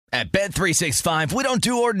At Bet365, we don't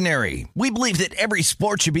do ordinary. We believe that every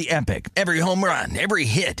sport should be epic. Every home run, every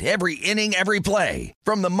hit, every inning, every play.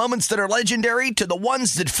 From the moments that are legendary to the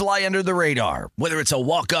ones that fly under the radar. Whether it's a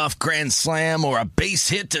walk-off grand slam or a base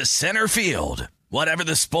hit to center field. Whatever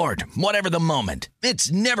the sport, whatever the moment.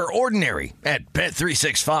 It's never ordinary at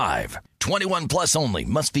Bet365. 21 plus only.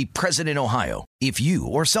 Must be present in Ohio. If you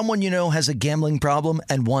or someone you know has a gambling problem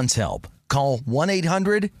and wants help, call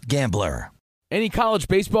 1-800-GAMBLER. Any college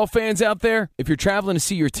baseball fans out there? If you're traveling to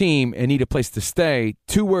see your team and need a place to stay,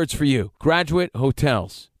 2 words for you: Graduate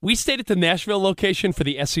Hotels. We stayed at the Nashville location for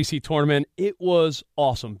the SEC tournament. It was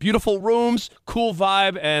awesome. Beautiful rooms, cool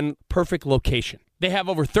vibe, and perfect location. They have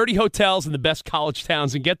over 30 hotels in the best college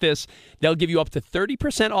towns, and get this, they'll give you up to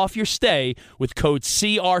 30% off your stay with code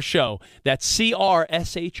CRSHOW. That's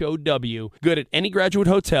CRSHOW. Good at any Graduate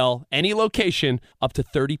Hotel, any location, up to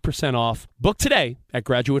 30% off. Book today at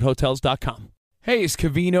graduatehotels.com. Hey, it's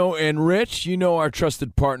Cavino and Rich. You know our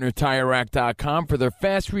trusted partner, TireRack.com, for their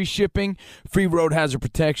fast free shipping, free road hazard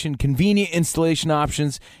protection, convenient installation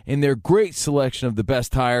options, and their great selection of the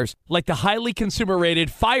best tires. Like the highly consumer-rated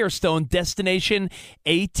Firestone Destination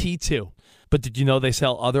AT2. But did you know they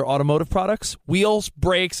sell other automotive products? Wheels,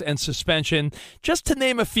 brakes, and suspension, just to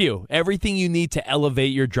name a few. Everything you need to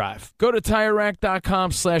elevate your drive. Go to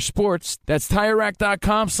TireRack.com/sports. That's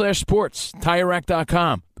TireRack.com/sports.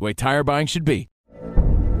 TireRack.com, the way tire buying should be.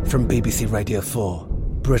 From BBC Radio 4,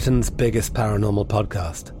 Britain's biggest paranormal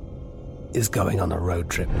podcast is going on a road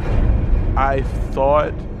trip. I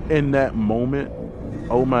thought in that moment,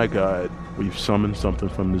 oh my God, we've summoned something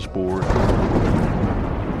from this board.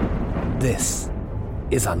 This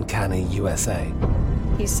is Uncanny USA.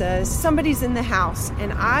 He says, somebody's in the house,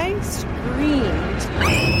 and I screamed.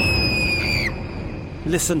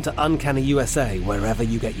 Listen to Uncanny USA wherever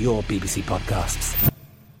you get your BBC podcasts,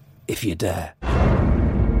 if you dare.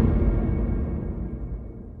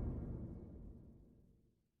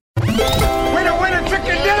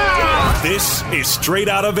 This is Straight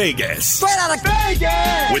Outta Vegas. Straight Outta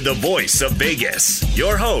Vegas! With the voice of Vegas,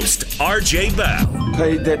 your host, RJ Bell.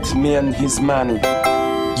 Pay that man his money.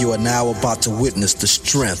 You are now about to witness the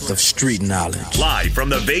strength of street knowledge. Live from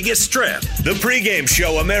the Vegas Strip, the pregame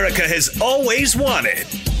show America has always wanted.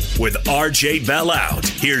 With RJ Bell out,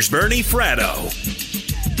 here's Bernie Fratto.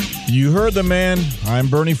 You heard the man. I'm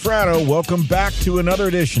Bernie Fratto. Welcome back to another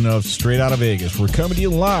edition of Straight Outta Vegas. We're coming to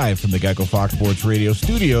you live from the Geico Fox Sports Radio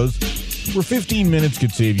studios, where 15 minutes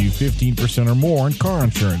could save you 15% or more on car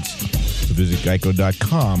insurance. So visit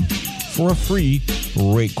geico.com for a free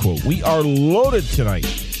rate quote. We are loaded tonight,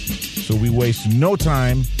 so we waste no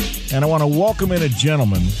time. And I want to welcome in a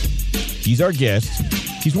gentleman. He's our guest.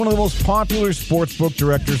 He's one of the most popular sportsbook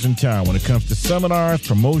directors in town when it comes to seminars,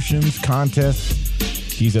 promotions, contests.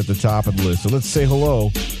 He's at the top of the list. So let's say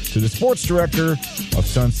hello to the sports director of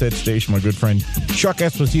Sunset Station, my good friend, Chuck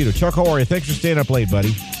Esposito. Chuck, how are you? Thanks for staying up late,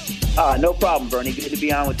 buddy. No problem, Bernie. Good to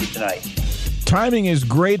be on with you tonight. Timing is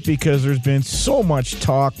great because there's been so much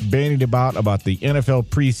talk bandied about the NFL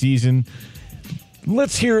preseason.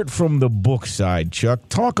 Let's hear it from the book side, Chuck.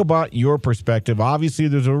 Talk about your perspective. Obviously,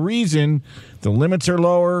 there's a reason the limits are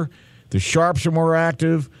lower, the sharps are more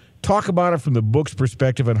active. Talk about it from the book's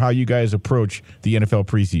perspective and how you guys approach the NFL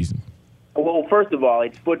preseason. Well, first of all,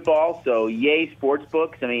 it's football, so yay sports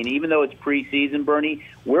books. I mean, even though it's preseason, Bernie,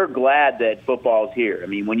 we're glad that football's here. I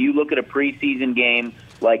mean, when you look at a preseason game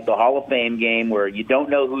like the Hall of Fame game where you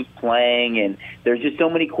don't know who's playing and there's just so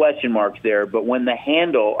many question marks there, but when the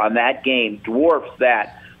handle on that game dwarfs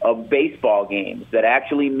that of baseball games that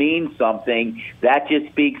actually mean something, that just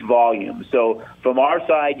speaks volumes. So from our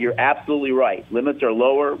side, you're absolutely right. Limits are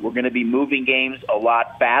lower. We're going to be moving games a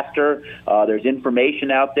lot faster. There's information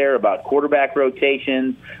out there about quarterback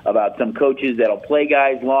rotations, about some coaches that'll play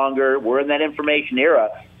guys longer. We're in that information era,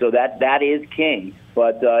 so that is king.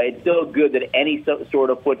 But it's still good that any sort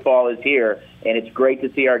of football is here, and it's great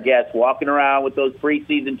to see our guests walking around with those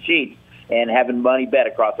preseason sheets and having money bet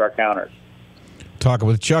across our counters. Talking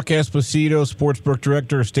with Chuck Esposito, Sportsbook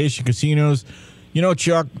Director of Station Casinos. You know,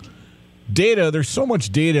 Chuck, there's so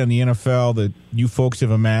much data in the NFL that you folks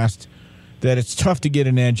have amassed that it's tough to get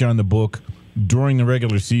an edge on the book during the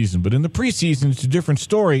regular season. But in the preseason, it's a different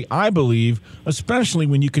story, I believe, especially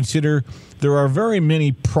when you consider there are very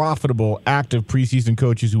many profitable, active preseason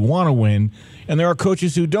coaches who want to win, and there are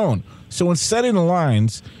coaches who don't. So in setting the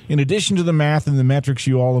lines, in addition to the math and the metrics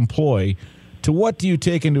you all employ, to what do you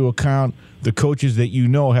take into account the coaches that you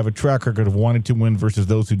know have a track record of wanting to win versus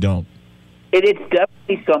those who don't? It's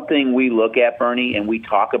definitely something we look at, Bernie, and we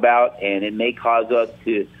talk about, and it may cause us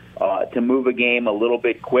to move a game a little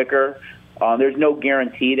bit quicker. There's no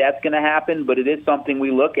guarantee that's going to happen, but it is something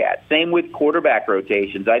we look at. Same with quarterback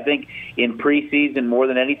rotations. I think in preseason, more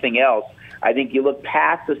than anything else, I think you look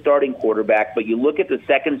past the starting quarterback, but you look at the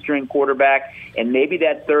second-string quarterback and maybe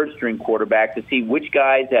that third-string quarterback to see which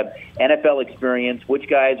guys have NFL experience, which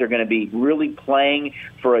guys are going to be really playing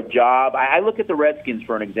for a job. I look at the Redskins,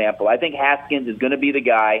 for an example. I think Haskins is going to be the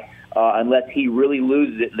guy unless he really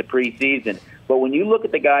loses it in the preseason. But when you look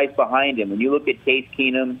at the guys behind him, when you look at Case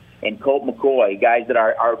Keenum and Colt McCoy, guys that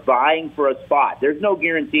are vying for a spot, there's no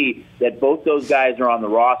guarantee that both those guys are on the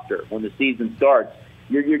roster when the season starts.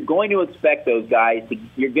 You're going to expect those guys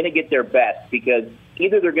you're going to get their best because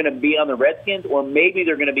either they're going to be on the Redskins or maybe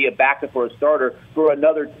they're going to be a backup or a starter for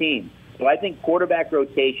another team. So I think quarterback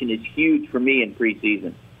rotation is huge for me in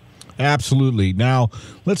preseason. Absolutely. Now,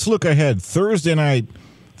 let's look ahead. Thursday night,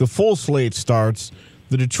 the full slate starts.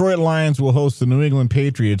 The Detroit Lions will host the New England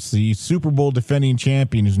Patriots. The Super Bowl defending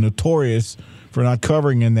champion is notorious for not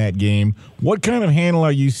covering in that game. What kind of handle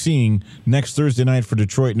are you seeing next Thursday night for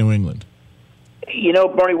Detroit, New England? You know,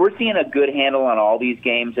 Barney, we're seeing a good handle on all these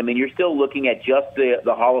games. I mean, you're still looking at just the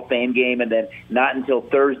Hall of Fame game, and then not until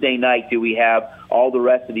Thursday night do we have all the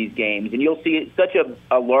rest of these games. And you'll see such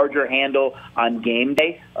a larger handle on game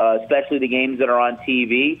day, especially the games that are on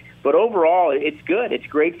TV. But overall, it's good. It's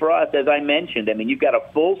great for us, as I mentioned. I mean, you've got a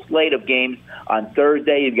full slate of games on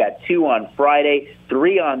Thursday. You've got 2 on Friday,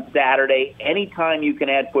 3 on Saturday. Anytime you can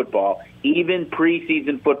add football, even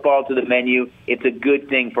preseason football to the menu, it's a good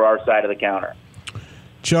thing for our side of the counter.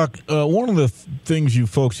 Chuck, one of the things you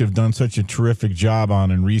folks have done such a terrific job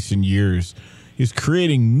on in recent years is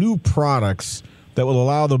creating new products that will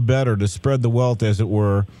allow the bettor to spread the wealth, as it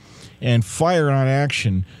were, and fire on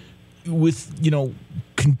action with,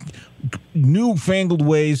 newfangled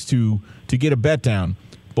ways to get a bet down.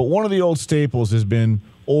 But one of the old staples has been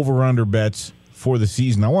over-under bets for the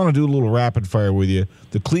season. I want to do a little rapid fire with you.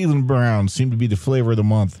 The Cleveland Browns seem to be the flavor of the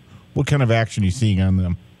month. What kind of action are you seeing on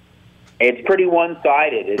them? It's pretty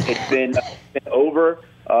one-sided. It's been over,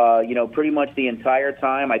 pretty much the entire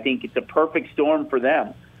time. I think it's a perfect storm for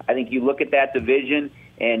them. I think you look at that division,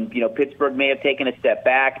 and Pittsburgh may have taken a step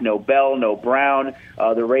back. No Bell, no Brown.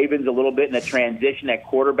 The Ravens a little bit in a transition at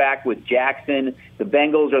quarterback with Jackson. The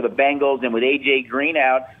Bengals are the Bengals, and with A.J. Green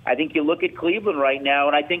out, I think you look at Cleveland right now,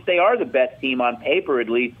 and I think they are the best team on paper, at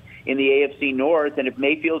least, in the AFC North. And if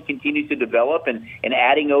Mayfield continues to develop and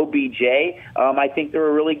adding OBJ, I think they're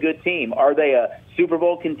a really good team. Are they a Super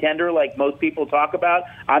Bowl contender like most people talk about?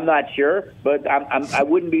 I'm not sure, but I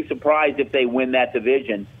wouldn't be surprised if they win that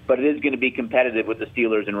division. But it is going to be competitive with the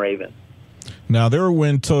Steelers and Ravens. Now, their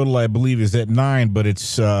win total, I believe, is at 9, but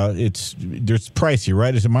it's pricey,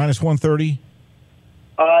 right? Is it minus 130?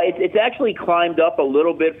 It's actually climbed up a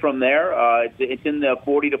little bit from there. It's in the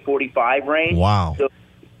 40 to 45 range. Wow. So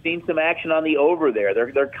seen some action on the over there.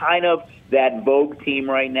 They're kind of that Vogue team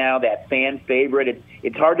right now, that fan favorite.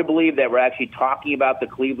 It's hard to believe that we're actually talking about the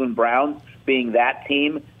Cleveland Browns being that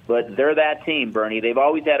team, but they're that team, Bernie. They've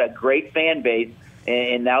always had a great fan base,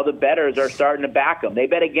 and now the bettors are starting to back them. They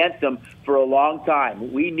bet against them for a long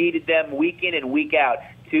time. We needed them week in and week out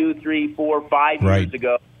 2, 3, 4, 5 years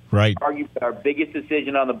ago. Right. Arguably our biggest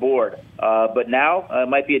decision on the board. But now it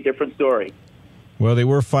might be a different story. Well, they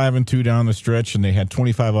were 5-2 down the stretch, and they had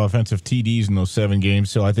 25 offensive TDs in those 7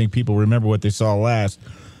 games, so I think people remember what they saw last.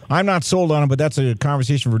 I'm not sold on them, but that's a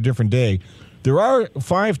conversation for a different day. There are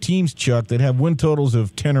 5 teams, Chuck, that have win totals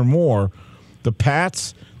of 10 or more. The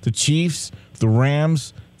Pats, the Chiefs, the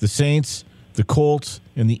Rams, the Saints, the Colts,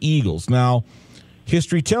 and the Eagles. Now,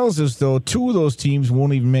 history tells us, though, 2 of those teams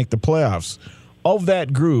won't even make the playoffs. Of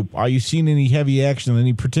that group, are you seeing any heavy action on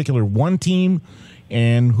any particular one team?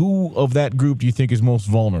 And who of that group do you think is most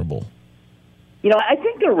vulnerable? I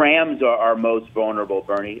think the Rams are most vulnerable,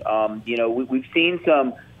 Bernie. We've seen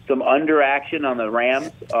some underaction on the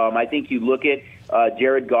Rams. I think you look at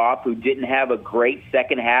Jared Goff, who didn't have a great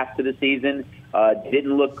second half to the season,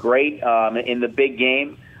 didn't look great in the big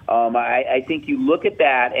game. I think you look at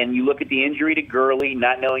that, and you look at the injury to Gurley,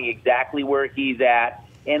 not knowing exactly where he's at.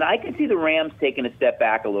 And I can see the Rams taking a step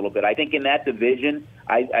back a little bit. I think in that division,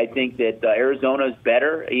 I think that Arizona's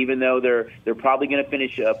better, even though they're probably going to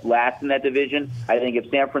finish up last in that division. I think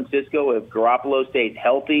if San Francisco, if Garoppolo stays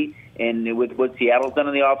healthy, and with what Seattle's done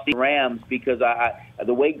in the offseason, Rams, because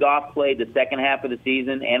the way Goff played the second half of the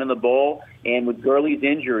season and in the bowl, and with Gurley's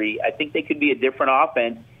injury, I think they could be a different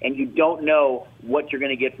offense, and you don't know what you're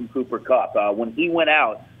going to get from Cooper Kupp. When he went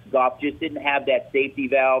out, Goff just didn't have that safety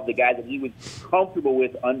valve, the guy that he was comfortable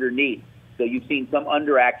with underneath. So you've seen some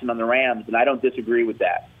underaction on the Rams, and I don't disagree with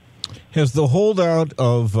that. Has the holdout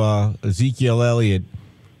of Ezekiel Elliott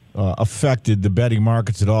affected the betting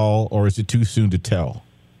markets at all, or is it too soon to tell?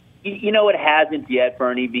 You know, it hasn't yet,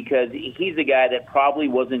 Bernie, because he's a guy that probably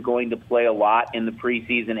wasn't going to play a lot in the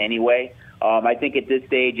preseason anyway. I think at this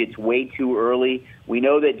stage it's way too early. We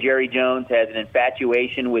know that Jerry Jones has an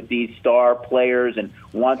infatuation with these star players and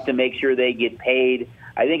wants to make sure they get paid.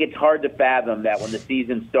 I think it's hard to fathom that when the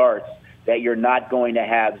season starts that you're not going to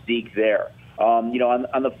have Zeke there. On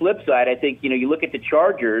the flip side, I think, you look at the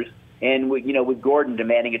Chargers and, with Gordon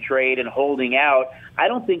demanding a trade and holding out, I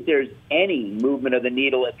don't think there's any movement of the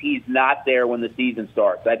needle if he's not there when the season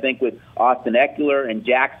starts. I think with Austin Eckler and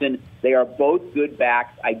Jackson, they are both good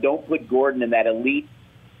backs. I don't put Gordon in that elite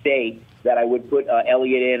state that I would put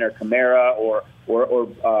Elliott in, or Kamara, or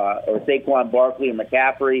Saquon Barkley or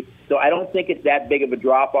McCaffrey. So I don't think it's that big of a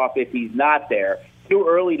drop-off if he's not there. Too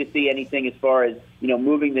early to see anything as far as,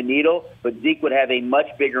 moving the needle, but Zeke would have a much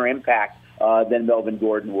bigger impact than Melvin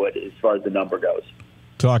Gordon would as far as the number goes.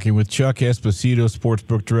 Talking with Chuck Esposito,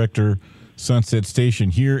 Sportsbook Director, Sunset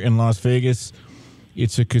Station here in Las Vegas.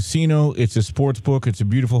 It's a casino, it's a sports book, it's a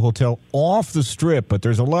beautiful hotel off the Strip, but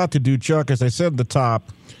there's a lot to do, Chuck. As I said at the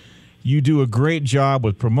top, you do a great job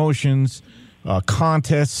with promotions,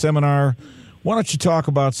 contests, seminar. Why don't you talk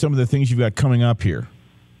about some of the things you've got coming up here?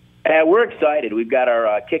 We're excited. We've got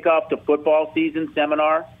our kickoff to football season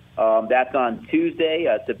seminar. That's on Tuesday,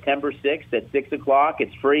 September 6th at 6 o'clock.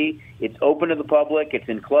 It's free. It's open to the public. It's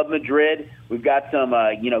in Club Madrid. We've got some,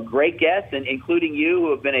 great guests, and including you,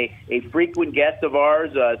 who have been a frequent guest of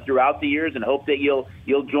ours throughout the years, and hope that you'll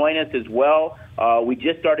join us as well. We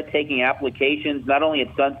just started taking applications, not only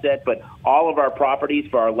at Sunset, but all of our properties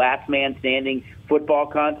for our last man standing football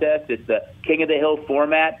contest. It's the King of the Hill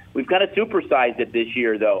format. We've kind of supersized it this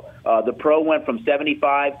year, though. The pro went from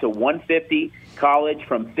 75 to 150, college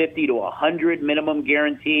from 50 to 100 minimum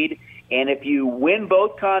guaranteed. And if you win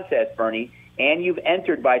both contests, Bernie, and you've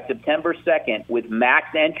entered by September 2nd with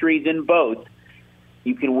max entries in both,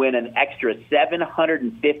 you can win an extra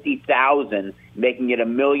 $750,000, making it $1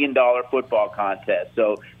 million football contest.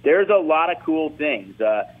 So there's a lot of cool things.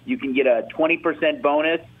 You can get a 20%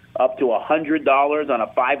 bonus up to $100 on a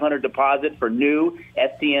 $500 deposit for new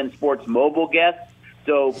STN Sports mobile guests.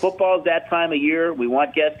 So football's that time of year. We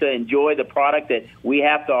want guests to enjoy the product that we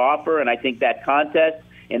have to offer, and I think that contest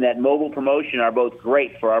and that mobile promotion are both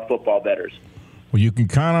great for our football bettors. Well, you can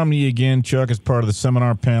count on me again, Chuck, as part of the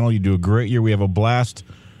seminar panel. You do a great year. We have a blast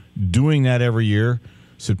doing that every year.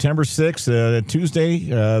 September 6th, Tuesday,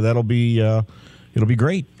 it'll be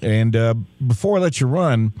great. And before I let you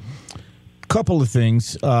run, a couple of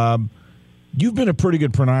things. You've been a pretty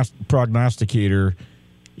good prognosticator.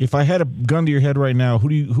 If I had a gun to your head right now,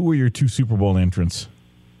 who are your two Super Bowl entrants?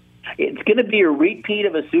 It's going to be a repeat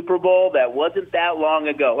of a Super Bowl that wasn't that long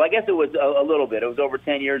ago. Well, I guess it was a little bit. It was over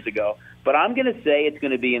 10 years ago. But I'm going to say it's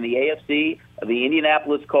going to be in the AFC, the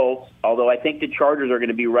Indianapolis Colts, although I think the Chargers are going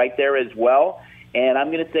to be right there as well. And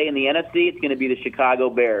I'm going to say in the NFC, it's going to be the Chicago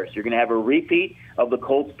Bears. You're going to have a repeat of the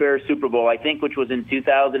Colts-Bears Super Bowl, I think, which was in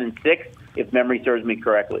 2006, if memory serves me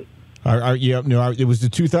correctly. It was the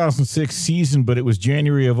 2006 season, but it was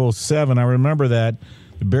January of 2007. I remember that.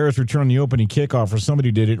 The Bears returned the opening kickoff, or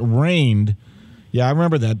somebody did. It rained. Yeah, I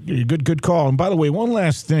remember that. Good call. And by the way, one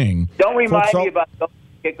last thing. Don't remind me about the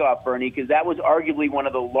kickoff, Bernie, because that was arguably one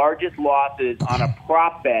of the largest losses on a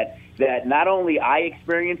prop bet that not only I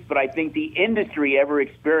experienced, but I think the industry ever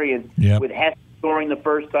experienced. Yep. With Hess scoring the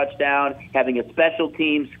first touchdown, having a special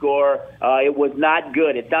team score. It was not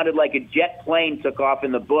good. It sounded like a jet plane took off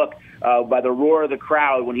in the book by the roar of the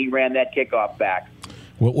crowd when he ran that kickoff back.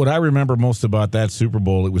 What I remember most about that Super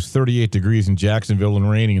Bowl, it was 38 degrees in Jacksonville and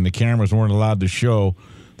raining, and the cameras weren't allowed to show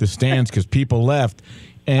the stands because people left.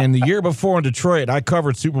 And the year before in Detroit, I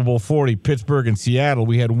covered Super Bowl 40, Pittsburgh and Seattle.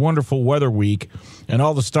 We had a wonderful weather week, and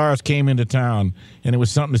all the stars came into town, and it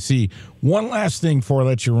was something to see. One last thing before I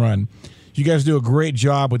let you run. You guys do a great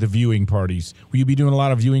job with the viewing parties. Will you be doing a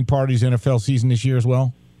lot of viewing parties NFL season this year as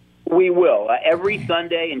well? We will. Every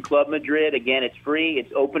Sunday in Club Madrid. Again, it's free.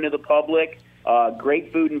 It's open to the public.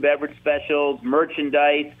 Great food and beverage specials,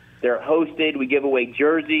 merchandise. They're hosted. We give away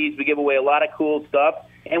jerseys. We give away a lot of cool stuff.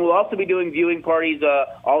 And we'll also be doing viewing parties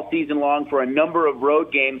all season long for a number of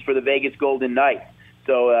road games for the Vegas Golden Knights.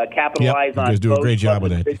 So capitalize on both. You guys do a great job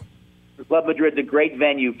with that. Club Madrid's a great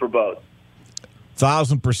venue for both.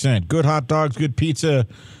 1,000%. Good hot dogs, good pizza.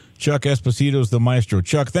 Chuck Esposito's the maestro.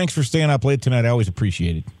 Chuck, thanks for staying up late tonight. I always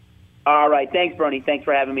appreciate it. All right. Thanks, Bernie. Thanks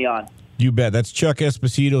for having me on. You bet. That's Chuck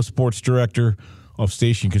Esposito, sports director of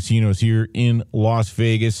Station Casinos here in Las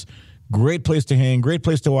Vegas. Great place to hang, great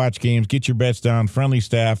place to watch games, get your bets down, friendly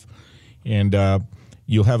staff, and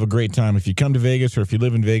you'll have a great time. If you come to Vegas or if you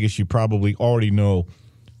live in Vegas, you probably already know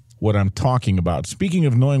what I'm talking about. Speaking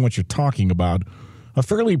of knowing what you're talking about, a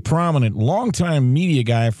fairly prominent, longtime media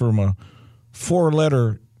guy from a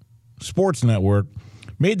 4-letter sports network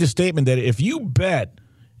made the statement that if you bet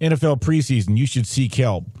NFL preseason, you should seek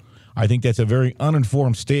help. I think that's a very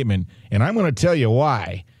uninformed statement, and I'm going to tell you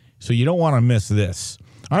why, so you don't want to miss this.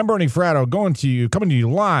 I'm Bernie Fratto, coming to you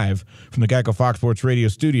live from the Geico Fox Sports Radio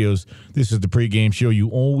studios. This is the pregame show you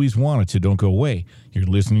always wanted to. Don't go away. You're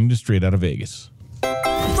listening to Straight Out of Vegas.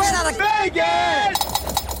 Straight Out of Vegas!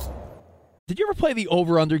 Did you ever play the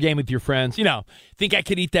over-under game with your friends? You know, think I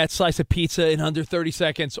could eat that slice of pizza in under 30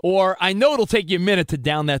 seconds? Or I know it'll take you a minute to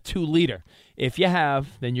down that 2-liter. If you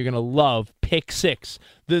have, then you're going to love Pick 6,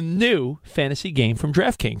 the new fantasy game from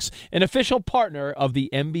DraftKings, an official partner of the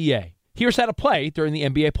NBA. Here's how to play during the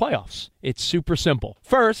NBA playoffs. It's super simple.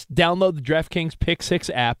 First, download the DraftKings Pick 6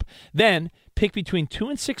 app. Then, pick between 2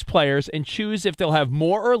 and 6 players and choose if they'll have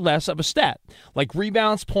more or less of a stat, like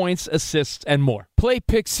rebounds, points, assists, and more. Play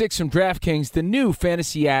Pick 6 from DraftKings, the new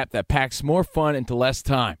fantasy app that packs more fun into less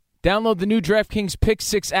time. Download the new DraftKings Pick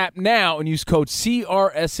 6 app now and use code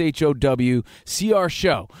CRSHOW,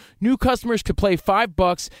 CRSHOW. New customers could play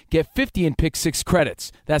 $5, get 50 in Pick 6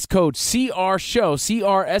 credits. That's code CRSHOW,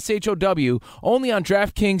 CRSHOW, only on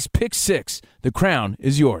DraftKings Pick 6. The crown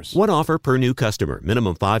is yours. One offer per new customer.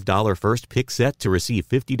 Minimum $5 first pick set to receive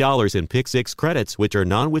 $50 in Pick 6 credits, which are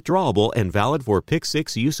non-withdrawable and valid for Pick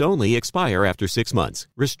 6 use only. Expire after 6 months.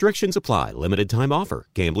 Restrictions apply. Limited time offer.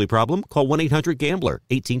 Gambling problem? Call 1-800-GAMBLER.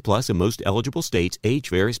 18 plus in most eligible states. Age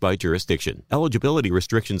varies by jurisdiction. Eligibility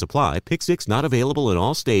restrictions apply. Pick 6 not available in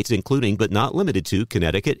all states, including but not limited to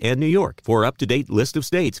Connecticut and New York. For up-to-date list of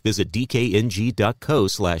states, visit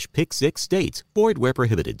dkng.co/pick6states. Void where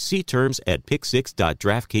prohibited. See terms at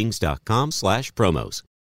pick6.draftkings.com/promos.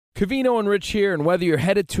 Covino and Rich here, and whether you're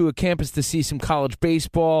headed to a campus to see some college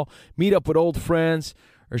baseball, meet up with old friends,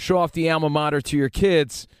 or show off the alma mater to your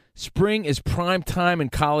kids, spring is prime time in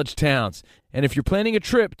college towns. And if you're planning a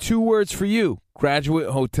trip, 2 words for you: Graduate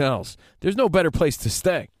Hotels. There's no better place to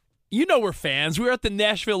stay. You know we're fans. We were at the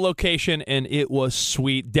Nashville location, and it was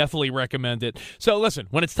sweet. Definitely recommend it. So listen,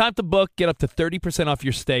 when it's time to book, get up to 30% off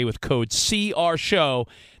your stay with code CRSHOW.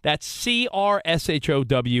 That's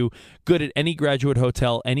CRSHOW. Good at any Graduate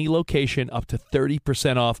Hotel, any location, up to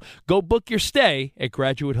 30% off. Go book your stay at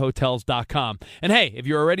graduatehotels.com. And hey, if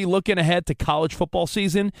you're already looking ahead to college football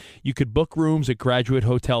season, you could book rooms at Graduate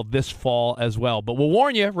Hotel this fall as well. But we'll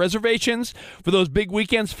warn you, reservations for those big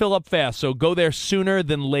weekends fill up fast, so go there sooner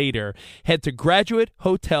than later. Head to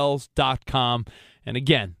graduatehotels.com. And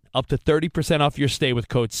again, up to 30% off your stay with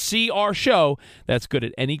code CRSHOW. That's good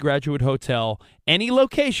at any Graduate Hotel, any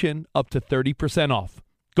location, up to 30% off.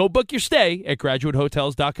 Go book your stay at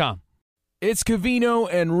graduatehotels.com. It's Covino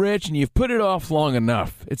and Rich, and you've put it off long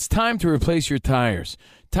enough. It's time to replace your tires.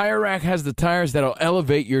 Tire Rack has the tires that'll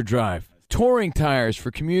elevate your drive. Touring tires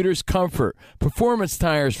for commuters' comfort, performance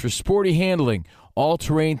tires for sporty handling,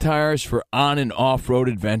 all-terrain tires for on- and off-road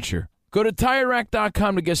adventure. Go to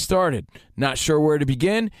TireRack.com to get started. Not sure where to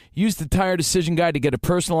begin? Use the Tire Decision Guide to get a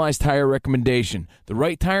personalized tire recommendation. The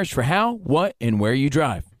right tires for how, what, and where you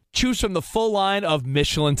drive. Choose from the full line of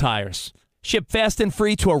Michelin tires. Ship fast and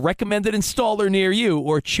free to a recommended installer near you,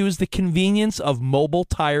 or choose the convenience of mobile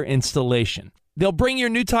tire installation. They'll bring your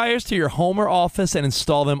new tires to your home or office and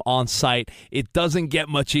install them on site. It doesn't get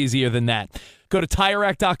much easier than that. Go to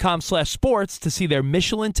TireRack.com/sports to see their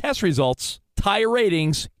Michelin test results, tire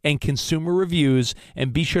ratings, and consumer reviews,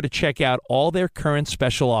 and be sure to check out all their current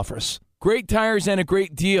special offers. Great tires and a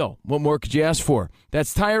great deal. What more could you ask for?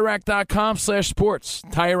 That's TireRack.com/sports.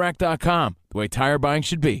 TireRack.com, the way tire buying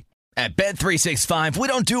should be. At Bet365, we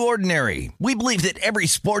don't do ordinary. We believe that every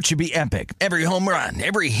sport should be epic. Every home run,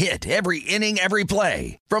 every hit, every inning, every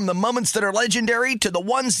play. From the moments that are legendary to the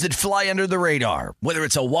ones that fly under the radar. Whether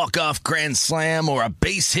it's a walk-off grand slam or a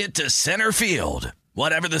base hit to center field.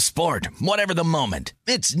 Whatever the sport, whatever the moment,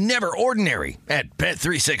 it's never ordinary at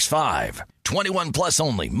Bet365. 21 plus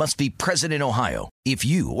only. Must be present in Ohio. If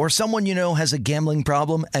you or someone you know has a gambling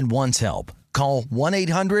problem and wants help, call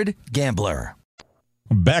 1-800-GAMBLER.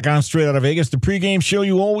 Back on Straight Out of Vegas, the pregame show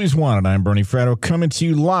you always wanted. I'm Bernie Fratto, coming to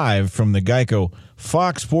you live from the Geico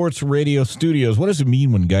Fox Sports Radio studios. What does it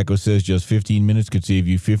mean when Geico says just 15 minutes could save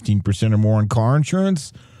you 15% or more on car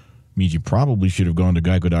insurance? It means you probably should have gone to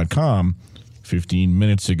geico.com 15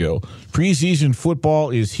 minutes ago. Preseason football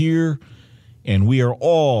is here, and we are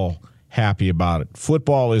all happy about it.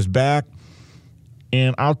 Football is back,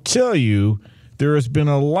 and I'll tell you, there has been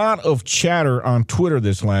a lot of chatter on Twitter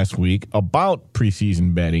this last week about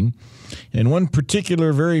preseason betting, and one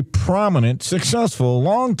particular very prominent, successful,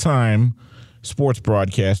 longtime sports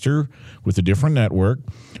broadcaster with a different network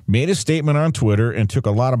made a statement on Twitter and took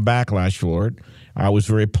a lot of backlash for it. I was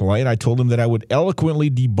very polite. I told him that I would eloquently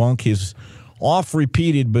debunk his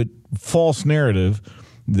oft-repeated but false narrative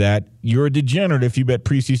that you're a degenerate if you bet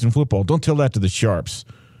preseason football. Don't tell that to the Sharps.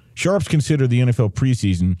 Sharps consider the NFL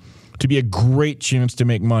preseason to be a great chance to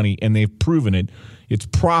make money, and they've proven it. It's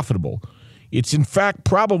profitable. It's, in fact,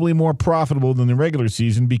 probably more profitable than the regular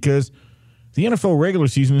season because the NFL regular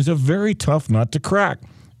season is a very tough nut to crack.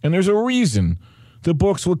 And there's a reason the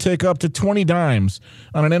books will take up to 20 dimes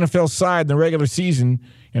on an NFL side in the regular season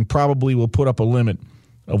and probably will put up a limit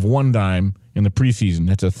of $1 dime in the preseason.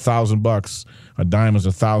 That's $1,000. A dime is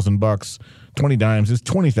 $1,000. 20 dimes is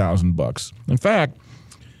 $20,000. In fact,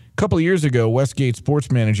 a couple of years ago, Westgate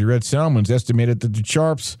sports manager Ed Salmons estimated that the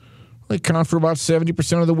Sharps account for about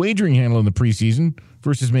 70% of the wagering handle in the preseason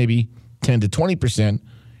versus maybe 10 to 20%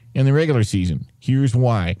 in the regular season. Here's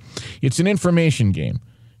why. It's an information game,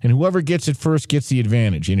 and whoever gets it first gets the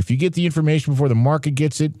advantage. And if you get the information before the market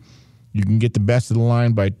gets it, you can get the best of the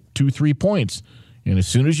line by 2-3 points. And as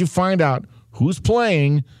soon as you find out who's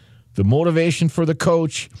playing, the motivation for the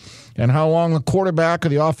coach, and how long the quarterback or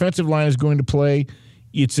the offensive line is going to play,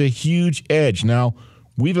 it's a huge edge. Now,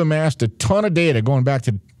 we've amassed a ton of data going back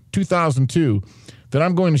to 2002 that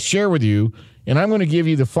I'm going to share with you, and I'm going to give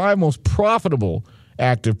you the 5 most profitable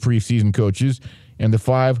active preseason coaches and the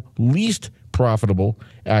 5 least profitable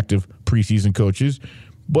active preseason coaches.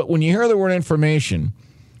 But when you hear the word information,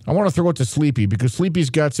 I want to throw it to Sleepy because Sleepy's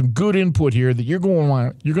got some good input here that you're going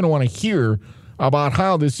to want to hear about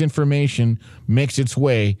how this information makes its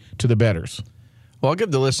way to the bettors. Well, I'll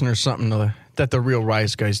give the listeners something that the real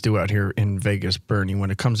Rise guys do out here in Vegas, Bernie,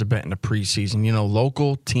 when it comes to betting the preseason. You know,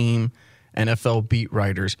 local team NFL beat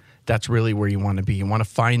writers, that's really where you want to be. You want to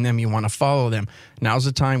find them. You want to follow them. Now's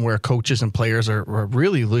the time where coaches and players are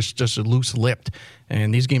really just loose-lipped.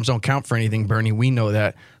 And these games don't count for anything, Bernie. We know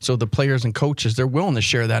that. So the players and coaches, they're willing to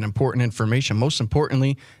share that important information. Most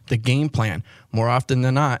importantly, the game plan. More often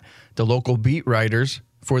than not, the local beat writers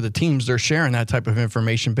for the teams, they're sharing that type of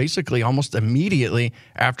information basically almost immediately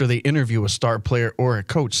after they interview a star player or a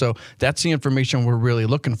coach. So that's the information we're really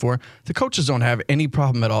looking for. The coaches don't have any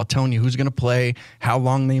problem at all telling you who's going to play, how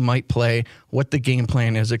long they might play, what the game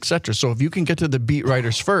plan is, etc. So if you can get to the beat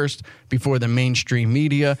writers first before the mainstream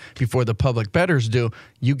media, before the public bettors do,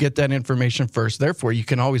 you get that information first. Therefore, you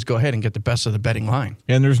can always go ahead and get the best of the betting line.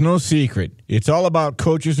 And there's no secret. It's all about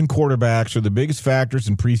coaches and quarterbacks are the biggest factors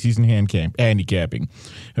in preseason handicapping.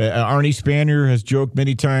 Arnie Spanier has joked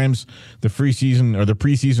many times the preseason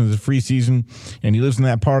is a free season, and he lives in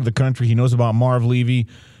that part of the country. He knows about Marv Levy.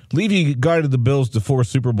 Levy guided the Bills to 4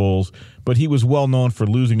 Super Bowls, but he was well known for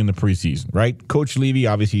losing in the preseason, right? Coach Levy,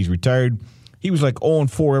 obviously he's retired. He was like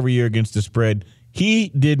 0-4 every year against the spread. He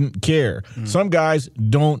didn't care. Some guys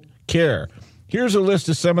don't care. Here's a list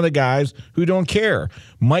of some of the guys who don't care.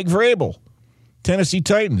 Mike Vrabel, Tennessee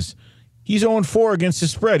Titans. He's 0-4 against the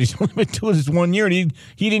spread. He's only been doing this 1 year, and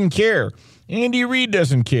he didn't care. Andy Reid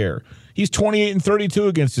doesn't care. He's 28-32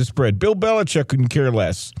 against the spread. Bill Belichick couldn't care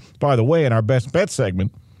less. By the way, in our best bet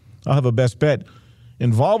segment, I'll have a best bet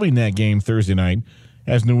involving that game Thursday night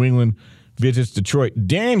as New England visits Detroit.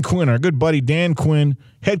 Dan Quinn, our good buddy Dan Quinn,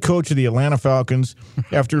 head coach of the Atlanta Falcons,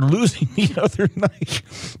 after losing the other night.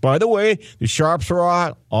 By the way, the Sharps are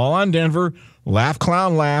all on Denver. Laugh,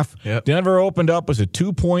 clown, laugh. Yep. Denver opened up as a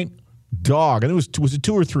 2-point dog. And was it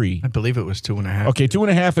 2 or 3? I believe it was 2.5. Okay,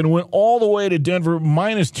 2.5, and went all the way to Denver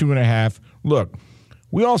minus 2.5. Look,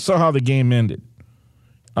 we all saw how the game ended.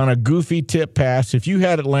 On a goofy tip pass. If you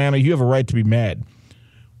had Atlanta, you have a right to be mad.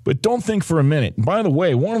 But don't think for a minute. And by the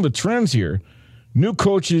way, one of the trends here, new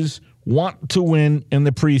coaches want to win in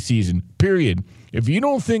the preseason, period. If you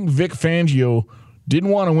don't think Vic Fangio didn't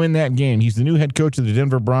want to win that game, he's the new head coach of the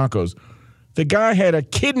Denver Broncos. The guy had a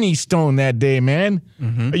kidney stone that day, man.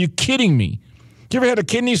 Are you kidding me? You ever had a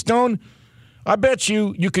kidney stone? I bet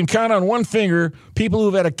you can count on one finger people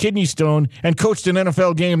who've had a kidney stone and coached an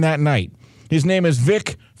NFL game that night. His name is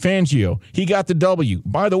Vic Fangio. He got the W.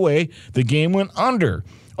 By the way, the game went under.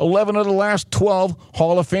 11 of the last 12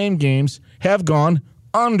 Hall of Fame games have gone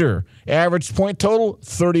under. Average point total,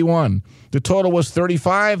 31. The total was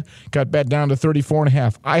 35, got bet down to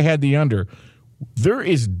 34.5. I had the under. There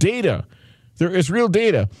is data. There is real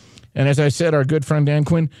data. And as I said, our good friend Dan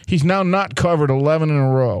Quinn, he's now not covered 11 in a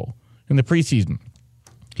row in the preseason.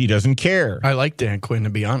 He doesn't care. I like Dan Quinn, to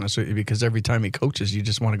be honest with you, because every time he coaches, you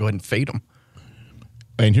just want to go ahead and fade him.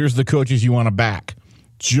 And here's the coaches you want to back.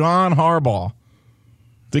 John Harbaugh,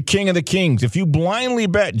 the king of the kings. If you blindly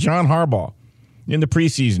bet John Harbaugh in the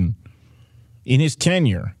preseason, in his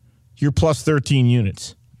tenure, you're plus 13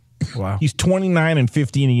 units. Wow. He's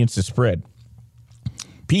 29-15 against the spread.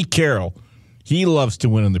 Pete Carroll, he loves to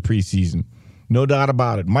win in the preseason. No doubt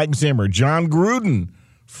about it. Mike Zimmer, John Gruden,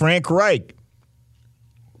 Frank Reich.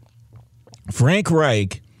 Frank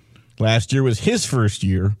Reich, last year was his first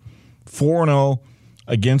year, 4-0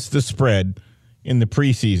 against the spread in the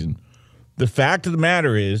preseason. The fact of the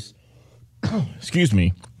matter is, excuse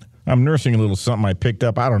me, I'm nursing a little something I picked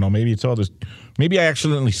up. I don't know. Maybe it's all this. Maybe I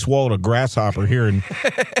accidentally swallowed a grasshopper here in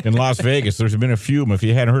Las Vegas. There's been a few of them if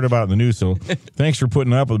you hadn't heard about it in the news. So thanks for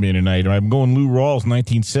putting up with me tonight. I'm going Lou Rawls,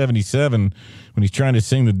 1977, when he's trying to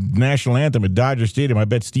sing the national anthem at Dodger Stadium. I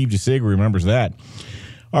bet Steve DeSager remembers that.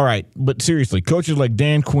 All right, but seriously, coaches like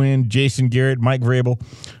Dan Quinn, Jason Garrett, Mike Vrabel,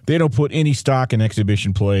 they don't put any stock in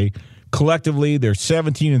exhibition play. Collectively, they're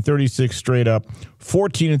 17-36 straight up,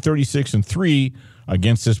 14-36-3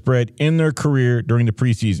 against the spread in their career during the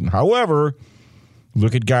preseason. However,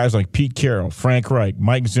 look at guys like Pete Carroll, Frank Reich,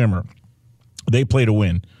 Mike Zimmer. They play to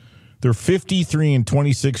win. They're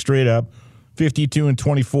 53-26 straight up,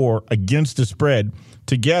 52-24 against the spread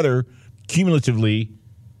together cumulatively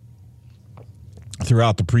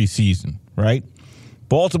throughout the preseason, right?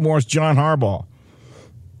 Baltimore's John Harbaugh,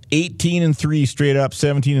 18-3 straight up,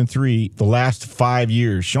 17-3 the last 5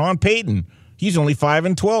 years. Sean Payton, he's only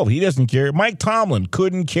 5-12. He doesn't care. Mike Tomlin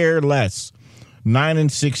couldn't care less,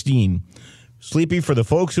 9-16. Sleepy, for the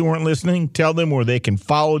folks who weren't listening, tell them where they can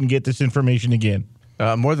follow and get this information again.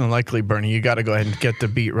 More than likely, Bernie, you got to go ahead and get the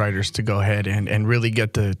beat writers to go ahead and really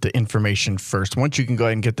get the information first. Once you can go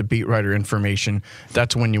ahead and get the beat writer information,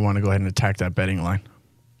 that's when you want to go ahead and attack that betting line.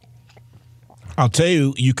 I'll tell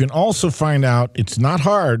you, you can also find out, it's not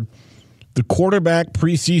hard, the quarterback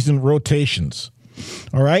preseason rotations.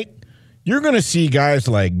 All right? You're going to see guys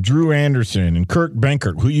like Drew Anderson and Kurt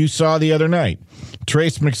Benkert, who you saw the other night,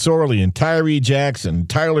 Trace McSorley and Tyree Jackson,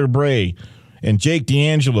 Tyler Bray, and Jake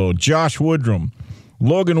D'Angelo, Josh Woodrum,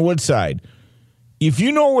 Logan Woodside. If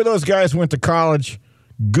you know where those guys went to college,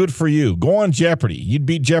 good for you. Go on Jeopardy. You'd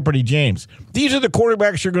beat Jeopardy James. These are the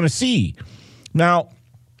quarterbacks you're going to see. Now,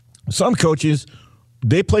 some coaches,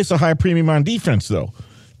 they place a high premium on defense, though.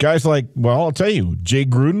 Guys like, well, I'll tell you, Jay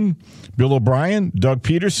Gruden, Bill O'Brien, Doug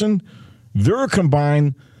Peterson, they're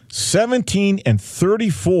combined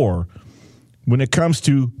 17-34 when it comes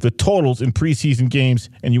to the totals in preseason games,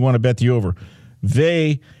 and you want to bet the over.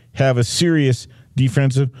 They have a serious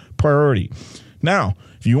defensive priority. Now,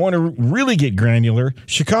 if you want to really get granular,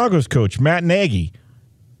 Chicago's coach, Matt Nagy,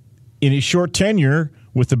 in his short tenure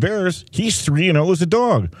with the Bears, he's 3-0 as a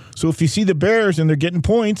dog. So if you see the Bears and they're getting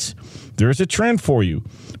points, there's a trend for you.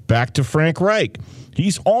 Back to Frank Reich.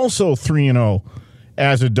 He's also 3-0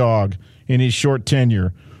 as a dog in his short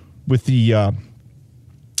tenure with the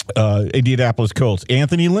Indianapolis Colts.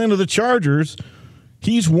 Anthony Lynn of the Chargers,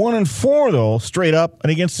 he's 1-4, though, straight up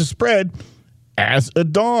and against the spread as a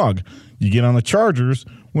dog. You get on the Chargers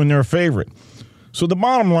when they're a favorite. So the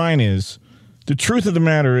bottom line is, the truth of the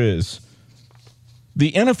matter is,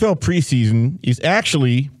 the NFL preseason is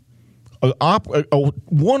actually a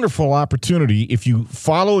wonderful opportunity if you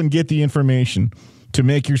follow and get the information to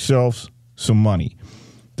make yourselves some money.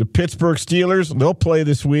 The Pittsburgh Steelers, they'll play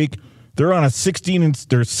this week. They're on a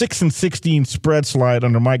 6-16 spread slide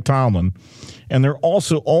under Mike Tomlin, and they're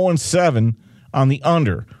also 0-7 on the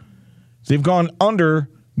under. They've gone under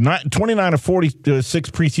 29 of 46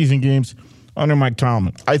 preseason games under Mike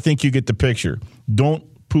Tomlin. I think you get the picture. Don't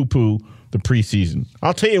poo-poo the preseason.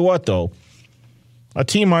 I'll tell you what, though. A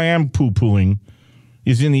team I am poo-pooing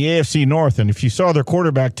is in the AFC North, and if you saw their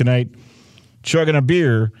quarterback tonight chugging a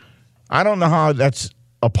beer, I don't know how that's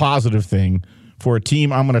a positive thing for a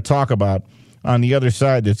team I'm going to talk about on the other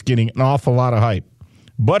side that's getting an awful lot of hype.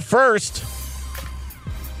 But first,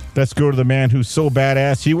 let's go to the man who's so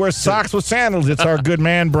badass he wears socks with sandals. It's our good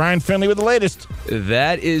man, Brian Finley, with the latest.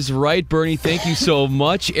 That is right, Bernie. Thank you so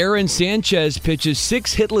much. Aaron Sanchez pitches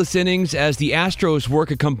 6 hitless innings as the Astros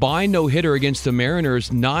work a combined no-hitter against the Mariners,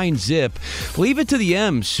 9-zip. Leave it to the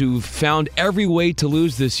M's, who've found every way to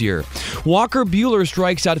lose this year. Walker Buehler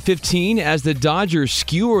strikes out 15 as the Dodgers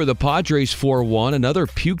skewer the Padres 4-1. Another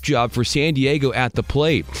puke job for San Diego at the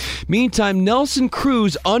plate. Meantime, Nelson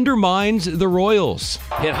Cruz undermines the Royals.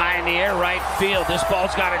 Hit high in the air, right field. This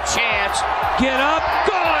ball's got a chance. Get up,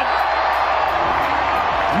 gone!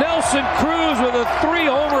 Nelson Cruz with a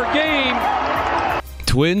 3-homer game.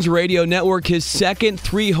 Twins Radio Network, his second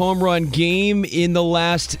 3-home run game in the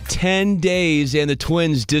last 10 days, and the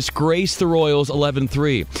Twins disgraced the Royals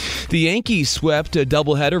 11-3. The Yankees swept a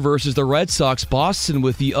doubleheader versus the Red Sox Boston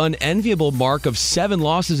with the unenviable mark of 7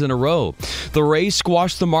 losses in a row. The Rays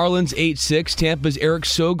squashed the Marlins 8-6. Tampa's Eric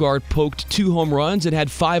Sogard poked 2 home runs and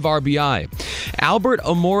had 5 RBI. Albert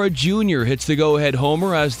Amora Jr. hits the go-ahead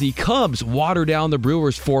homer as the Cubs water down the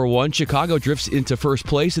Brewers 4-1. Chicago drifts into first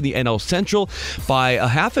place in the NL Central by a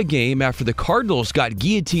half a game after the Cardinals got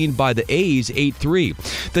guillotined by the A's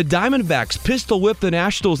 8-3. The Diamondbacks pistol whipped the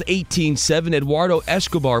Nationals 18-7. Eduardo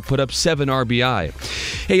Escobar put up 7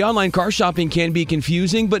 RBI. Hey, online car shopping can be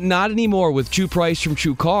confusing, but not anymore with True Price from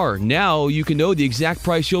True Car. Now you can know the exact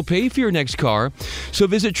price you'll pay for your next car. So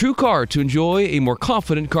visit True Car to enjoy a more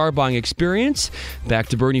confident car buying experience. Back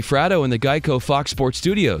to Bernie Fratto in the Geico Fox Sports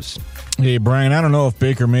Studios. Hey, Brian, I don't know if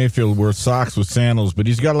Baker Mayfield wears socks with sandals, but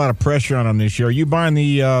he's got a lot of pressure on him this year. Are you buying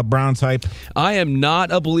the Browns hype? I am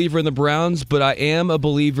not a believer in the Browns, but I am a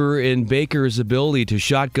believer in Baker's ability to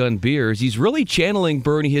shotgun beers. He's really channeling,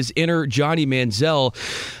 Bernie, his inner Johnny Manziel.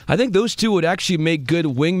 I think those two would actually make good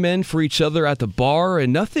wingmen for each other at the bar,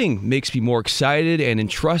 and nothing makes me more excited and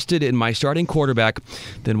entrusted in my starting quarterback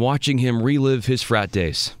than watching him relive his frat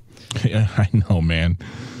days. Yeah, I know, man.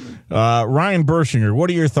 Ryan Bershinger, what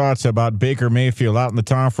are your thoughts about Baker Mayfield out in the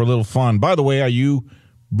town for a little fun? By the way, are you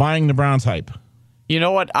buying the Browns hype? You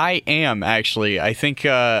know what? I am, actually. I think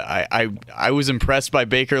I was impressed by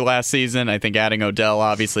Baker last season. I think adding Odell,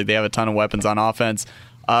 obviously, they have a ton of weapons on offense.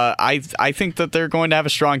 I think that they're going to have a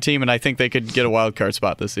strong team, and I think they could get a wild card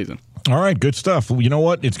spot this season. All right, good stuff. You know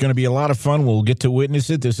what? It's going to be a lot of fun. We'll get to witness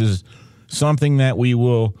it. This is something that we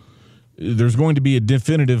will... There's going to be a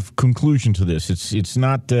definitive conclusion to this. It's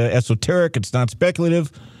not esoteric. It's not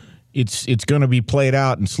speculative. It's going to be played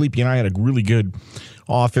out. And Sleepy and I had a really good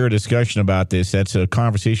off-air discussion about this. That's a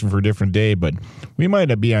conversation for a different day, but we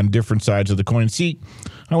might be on different sides of the coin. See,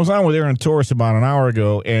 I was on with Aaron Torres about an hour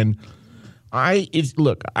ago, and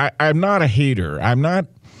I'm not a hater. I'm not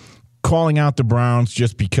calling out the Browns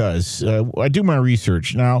just because. I do my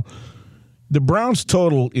research. Now, the Browns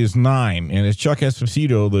total is 9, and as Chuck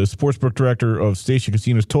Esposito, the sportsbook director of Station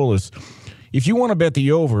Casinos, told us, if you want to bet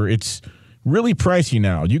the over, it's really pricey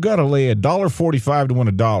now. You got to lay $1.45 to win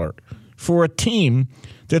 $1 for a team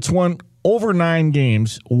that's won over 9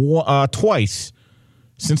 games twice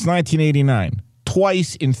since 1989,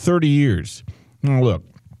 twice in 30 years. Now, look,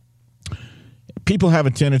 people have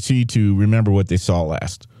a tendency to remember what they saw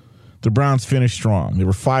last. The Browns finished strong. They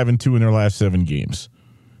were 5-2 in their last 7 games.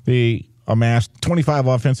 They amassed 25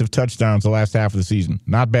 offensive touchdowns the last half of the season.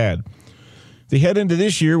 Not bad. They head into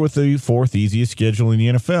this year with the 4th easiest schedule in the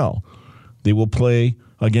NFL. They will play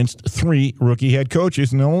against 3 rookie head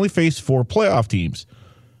coaches, and they'll only face 4 playoff teams.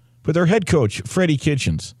 But their head coach, Freddie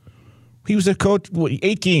Kitchens, he was a coach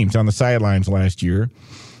 8 games on the sidelines last year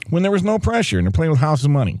when there was no pressure, and they're playing with house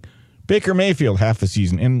money. Baker Mayfield, half the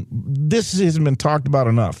season, and this hasn't been talked about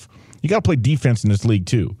enough. You got to play defense in this league,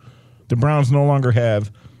 too. The Browns no longer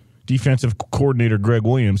have defensive coordinator Greg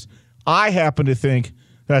Williams. I happen to think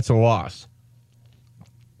that's a loss.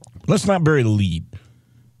 Let's not bury the lead.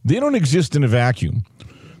 They don't exist in a vacuum.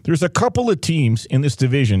 There's a couple of teams in this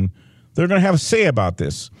division that are going to have a say about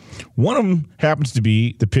this. One of them happens to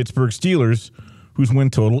be the Pittsburgh Steelers, whose win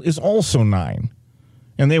total is also 9.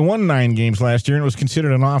 And they won 9 games last year, and it was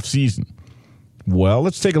considered an off season. Well,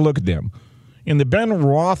 let's take a look at them. In the Ben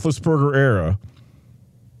Roethlisberger era,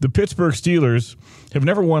 the Pittsburgh Steelers have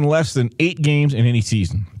never won less than 8 games in any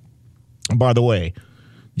season. By the way,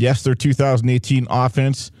 yes, their 2018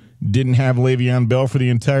 offense didn't have Le'Veon Bell for the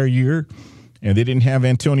entire year, and they didn't have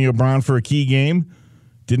Antonio Brown for a key game.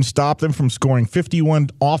 Didn't stop them from scoring 51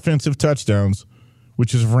 offensive touchdowns,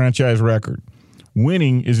 which is a franchise record.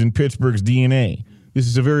 Winning is in Pittsburgh's DNA. This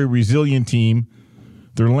is a very resilient team.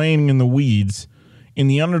 They're laying in the weeds in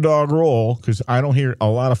the underdog role, because I don't hear a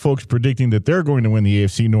lot of folks predicting that they're going to win the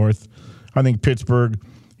AFC North. I think Pittsburgh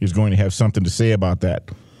is going to have something to say about that.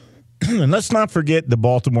 And let's not forget the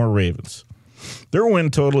Baltimore Ravens. Their win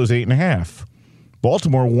total is 8.5.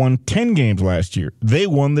 Baltimore won 10 games last year. They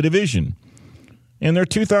won the division. And their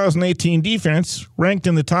 2018 defense ranked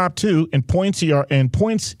in the top 2 in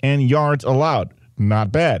points and yards allowed.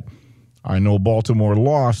 Not bad. I know Baltimore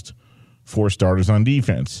lost 4 starters on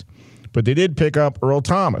defense, but they did pick up Earl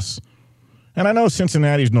Thomas. And I know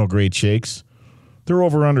Cincinnati's no great shakes. They're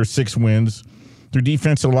over under 6 wins. Their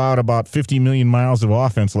defense allowed about 50 million miles of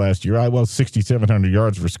offense last year. 6,700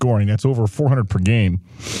 yards for scoring. That's over 400 per game.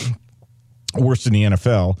 Worse than the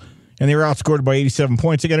NFL. And they were outscored by 87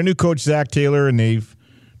 points. They got a new coach, Zach Taylor, and they've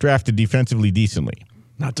drafted defensively decently.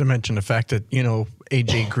 Not to mention the fact that,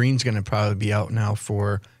 A.J. Green's going to probably be out now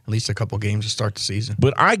for at least a couple games to start the season.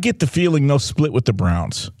 But I get the feeling they'll split with the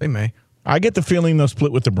Browns. They may. I get the feeling they'll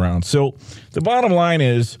split with the Browns. So the bottom line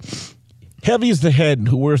is, heavy is the head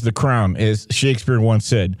who wears the crown, as Shakespeare once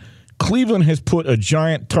said. Cleveland has put a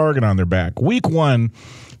giant target on their back. Week 1,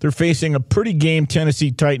 they're facing a pretty game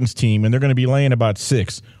Tennessee Titans team, and they're going to be laying about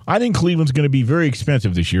 6. I think Cleveland's going to be very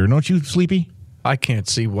expensive this year. Don't you, Sleepy? I can't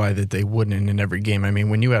see why that they wouldn't in every game. I mean,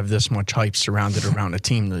 when you have this much hype surrounded around a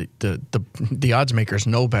team, the odds makers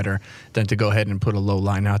know better than to go ahead and put a low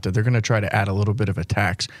line out there. They're going to try to add a little bit of a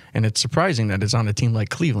tax, and it's surprising that it's on a team like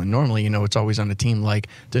Cleveland. Normally, it's always on a team like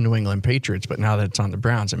the New England Patriots, but now that it's on the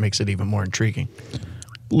Browns, it makes it even more intriguing.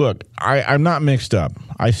 Look, I'm not mixed up.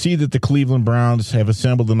 I see that the Cleveland Browns have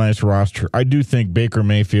assembled a nice roster. I do think Baker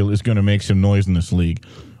Mayfield is going to make some noise in this league.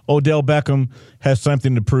 Odell Beckham has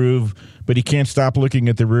something to prove, but he can't stop looking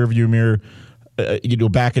at the rearview mirror,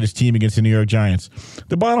 back at his team against the New York Giants.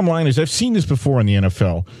 The bottom line is, I've seen this before in the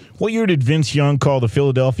NFL. What year did Vince Young call the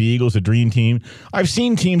Philadelphia Eagles a dream team? I've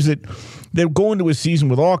seen teams that go into a season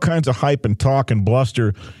with all kinds of hype and talk and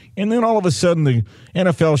bluster, and then all of a sudden the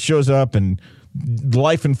NFL shows up and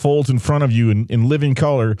life unfolds in front of you in living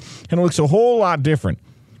color, and it looks a whole lot different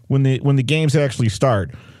when the games actually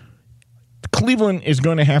start. Cleveland is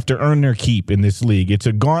going to have to earn their keep in this league. It's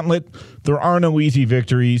a gauntlet. There are no easy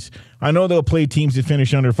victories. I know they'll play teams that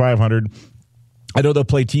finish under 500. I know they'll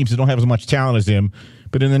play teams that don't have as much talent as them.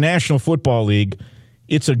 But in the National Football League,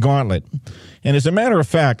 it's a gauntlet. And as a matter of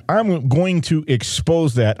fact, I'm going to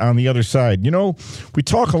expose that on the other side. We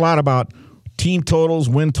talk a lot about team totals,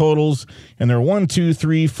 win totals, and there are 1, 2,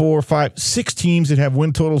 3, 4, 5, 6 teams that have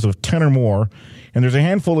win totals of 10 or more, and there's a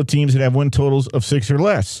handful of teams that have win totals of 6 or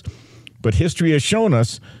less. But history has shown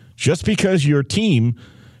us, just because your team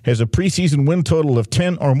has a preseason win total of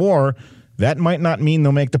 10 or more, that might not mean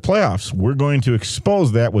they'll make the playoffs. We're going to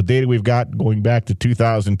expose that with data we've got going back to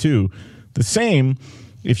 2002. The same,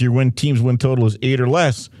 if your team's win total is 8 or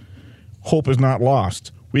less, hope is not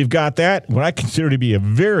lost. We've got that, what I consider to be a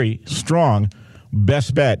very strong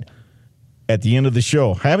best bet at the end of the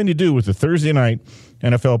show, having to do with the Thursday night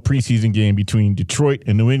NFL preseason game between Detroit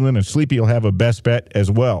and New England, and Sleepy will have a best bet as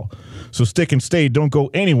well. So stick and stay. Don't go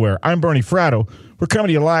anywhere. I'm Bernie Fratto. We're coming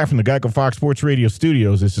to you live from the Geico Fox Sports Radio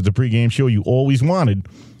studios. This is the pregame show you always wanted,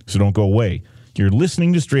 so don't go away. You're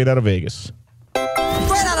listening to Straight Out of Vegas. Straight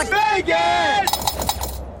Out of Vegas!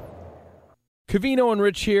 Covino and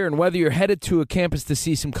Rich here, and whether you're headed to a campus to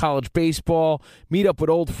see some college baseball, meet up with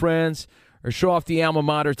old friends, or show off the alma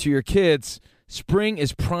mater to your kids, spring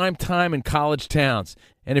is prime time in college towns.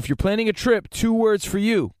 And if you're planning a trip, 2 words for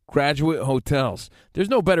you: Graduate Hotels. There's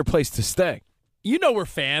no better place to stay. We're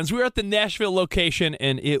fans. We were at the Nashville location,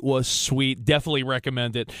 and it was sweet. Definitely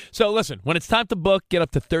recommend it. So listen, when it's time to book, get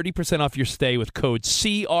up to 30% off your stay with code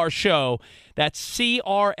CRSHOW. That's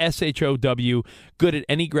CRSHOW. Good at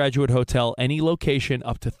any Graduate Hotel, any location,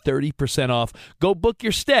 up to 30% off. Go book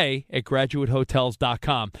your stay at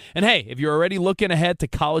graduatehotels.com. And hey, if you're already looking ahead to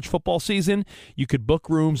college football season, you could book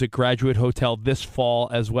rooms at Graduate Hotel this fall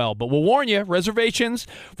as well. But we'll warn you, reservations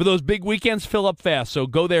for those big weekends fill up fast, so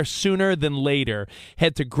go there sooner than later.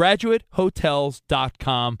 Head to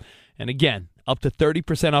graduatehotels.com. And again, up to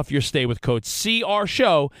 30% off your stay with code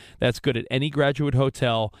CRSHOW. That's good at any Graduate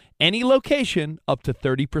Hotel, any location, up to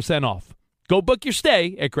 30% off. Go book your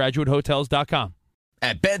stay at graduatehotels.com.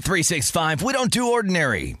 At Bet365, we don't do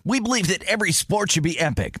ordinary. We believe that every sport should be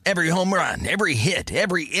epic. Every home run, every hit,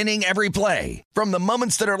 every inning, every play. From the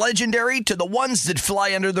moments that are legendary to the ones that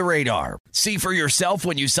fly under the radar. See for yourself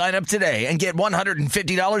when you sign up today and get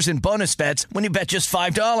 $150 in bonus bets when you bet just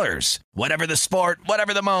 $5. Whatever the sport,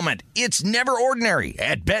 whatever the moment, it's never ordinary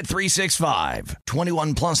at Bet365.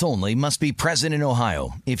 21 plus only. Must be present in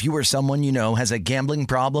Ohio. If you or someone you know has a gambling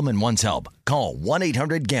problem and wants help, call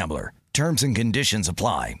 1-800-GAMBLER. Terms and conditions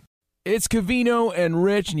apply. It's Covino and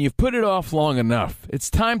Rich, and you've put it off long enough. It's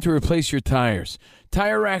time to replace your tires.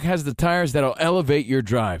 Tire Rack has the tires that'll elevate your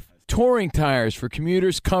drive. Touring tires for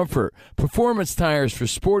commuters' comfort. Performance tires for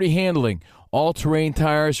sporty handling. All-terrain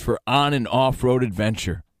tires for on- and off-road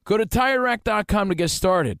adventure. Go to TireRack.com to get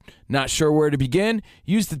started. Not sure where to begin?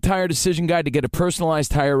 Use the Tire Decision Guide to get a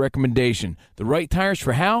personalized tire recommendation. The right tires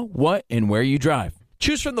for how, what, and where you drive.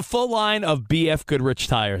 Choose from the full line of BF Goodrich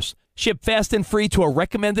tires. Ship fast and free to a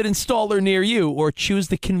recommended installer near you, or choose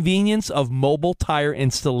the convenience of mobile tire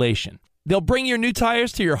installation. They'll bring your new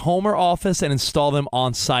tires to your home or office and install them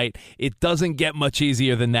on site. It doesn't get much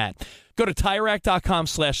easier than that. Go to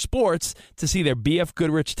TireRack.com/sports to see their BF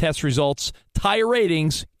Goodrich test results, tire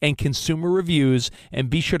ratings, and consumer reviews, and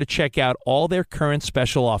be sure to check out all their current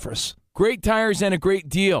special offers. Great tires and a great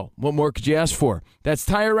deal. What more could you ask for? That's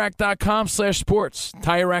TireRack.com/sports.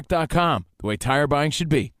 TireRack.com, the way tire buying should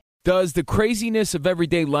be. Does the craziness of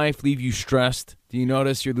everyday life leave you stressed? Do you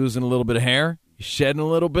notice you're losing a little bit of hair? You're shedding a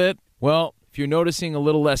little bit? Well, if you're noticing a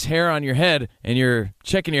little less hair on your head and you're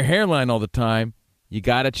checking your hairline all the time, you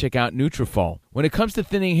got to check out Nutrafol. When it comes to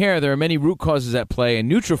thinning hair, there are many root causes at play,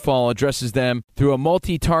 and Nutrafol addresses them through a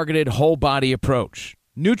multi-targeted whole-body approach.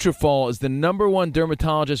 Nutrafol is the #1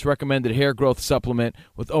 dermatologist-recommended hair growth supplement,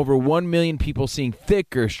 with over 1 million people seeing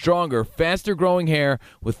thicker, stronger, faster-growing hair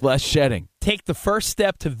with less shedding. Take the first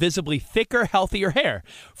step to visibly thicker, healthier hair.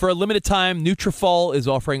 For a limited time, Nutrafol is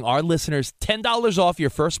offering our listeners $10 off your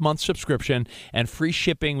first month subscription and free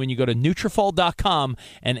shipping when you go to Nutrafol.com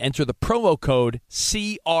and enter the promo code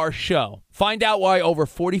CRSHOW. Find out why over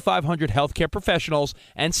 4,500 healthcare professionals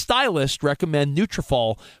and stylists recommend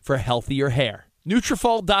Nutrafol for healthier hair.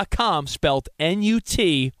 Nutrafol.com, spelled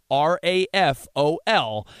Nutrafol.com,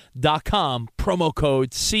 promo code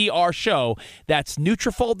CRSHOW. That's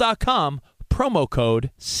Nutrafol.com, promo code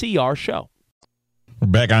CRSHOW. We're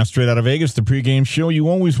back on Straight Out of Vegas, the pregame show you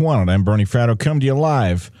always wanted. I'm Bernie Fratto, coming to you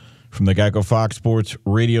live from the Geico Fox Sports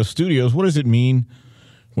Radio studios. What does it mean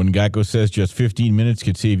when Geico says just 15 minutes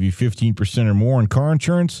could save you 15% or more in car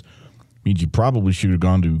insurance? It means you probably should have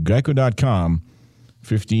gone to Geico.com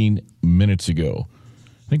 15 minutes ago.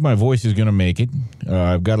 I think my voice is going to make it.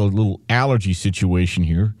 I've got a little allergy situation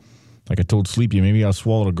here. Like I told Sleepy, maybe I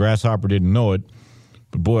swallowed a grasshopper, didn't know it.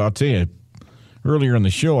 But boy, I'll tell you, earlier in the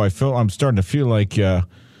show, I'm starting to feel like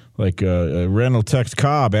Randall Tex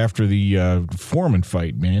Cobb after the Foreman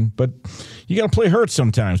fight, man. But you got to play hurt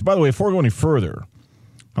sometimes. By the way, before we go any further,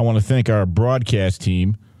 I want to thank our broadcast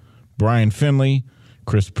team, Brian Finley,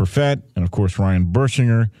 Chris Perfett, and of course Ryan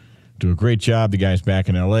Bershinger. Do a great job. The guys back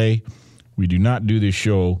in L.A. We do not do this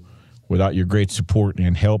show without your great support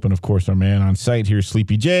and help. And, of course, our man on site here,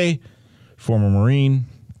 Sleepy J, former Marine,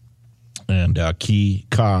 and key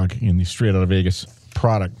cog in the Straight Out of Vegas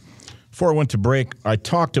product. Before I went to break, I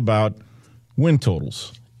talked about win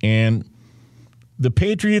totals. And the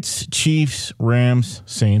Patriots, Chiefs, Rams,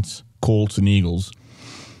 Saints, Colts, and Eagles,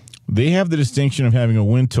 they have the distinction of having a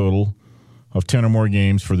win total of 10 or more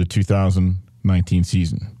games for the 2019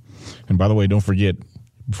 season. And by the way, don't forget,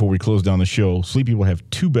 before we close down the show, Sleepy will have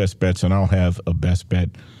 2 best bets, and I'll have a best bet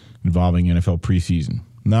involving NFL preseason.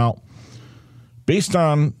 Now, based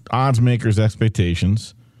on odds makers'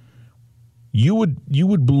 expectations, you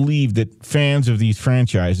would believe that fans of these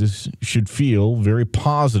franchises should feel very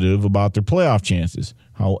positive about their playoff chances.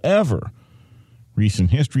 However,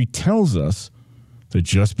 recent history tells us that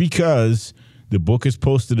just because the book has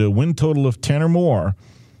posted a win total of 10 or more,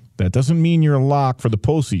 that doesn't mean you're a lock for the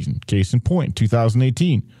postseason. Case in point,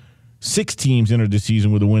 2018. 6 teams entered the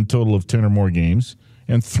season with a win total of 10 or more games,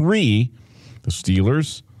 and 3, the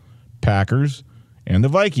Steelers, Packers, and the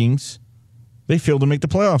Vikings, they failed to make the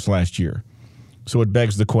playoffs last year. So it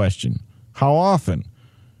begs the question, how often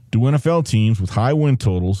do NFL teams with high win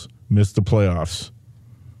totals miss the playoffs?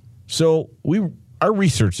 So I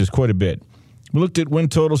researched this quite a bit. We looked at win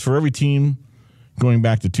totals for every team going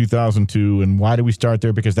back to 2002. And why did we start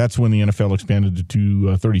there? Because that's when the NFL expanded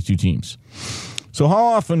to 32 teams. So how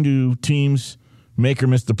often do teams make or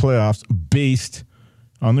miss the playoffs based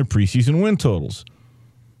on their preseason win totals?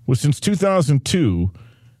 Well, since 2002,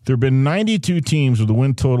 there have been 92 teams with a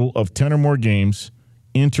win total of 10 or more games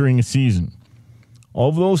entering a season.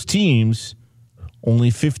 Of those teams,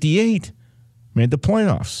 only 58 made the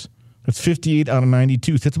playoffs. That's 58 out of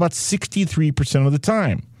 92. So that's about 63% of the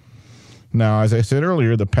time. Now, as I said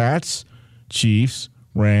earlier, the Pats, Chiefs,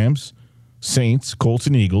 Rams, Saints, Colts,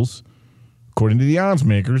 and Eagles, according to the odds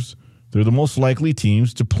makers, they're the most likely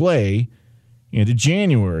teams to play into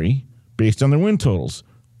January based on their win totals.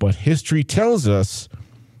 But history tells us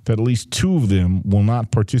that at least 2 of them will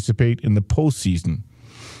not participate in the postseason.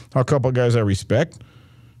 A couple of guys I respect.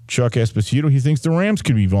 Chuck Esposito, he thinks the Rams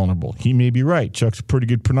could be vulnerable. He may be right. Chuck's a pretty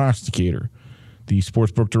good prognosticator. The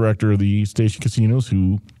sportsbook director of the Station Casinos,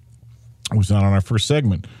 who was not on our first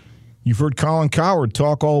segment. You've heard Colin Cowherd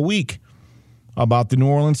talk all week about the New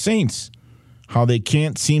Orleans Saints, how they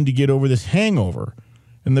can't seem to get over this hangover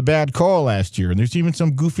and the bad call last year. And there's even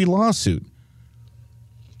some goofy lawsuit.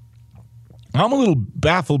 I'm a little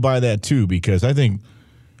baffled by that, too, because I think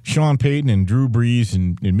Sean Payton and Drew Brees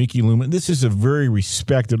and Mickey Loomis, this is a very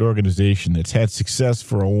respected organization that's had success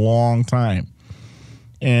for a long time.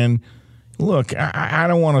 And, look, I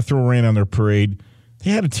don't want to throw rain on their parade. They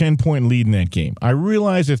had a 10-point lead in that game. I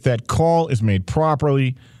realize if that call is made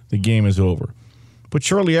properly, the game is over. But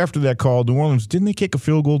shortly after that call, New Orleans, didn't they kick a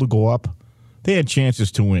field goal to go up? They had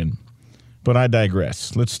chances to win. But I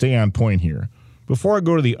digress. Let's stay on point here. Before I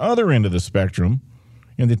go to the other end of the spectrum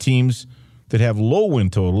and the teams that have low win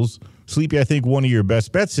totals, Sleepy, I think one of your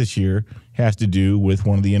best bets this year has to do with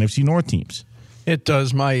one of the NFC North teams. It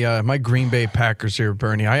does. My Green Bay Packers here,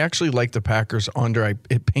 Bernie. I actually like the Packers under.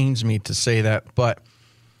 It pains me to say that, but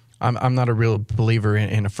I'm not a real believer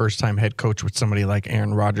in a first-time head coach with somebody like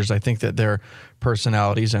Aaron Rodgers. I think that their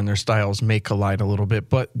personalities and their styles may collide a little bit.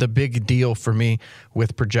 But the big deal for me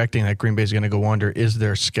with projecting that Green Bay is going to go under is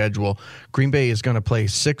their schedule. Green Bay is going to play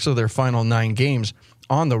 6 of their final 9 games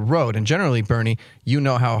on the road. And generally, Bernie, you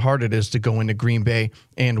know how hard it is to go into Green Bay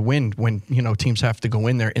and win when, teams have to go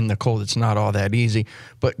in there in the cold. It's not all that easy.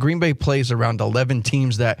 But Green Bay plays around 11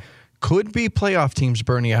 teams that could be playoff teams,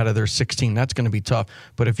 Bernie, out of their 16. That's going to be tough.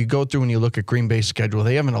 But if you go through and you look at Green Bay's schedule,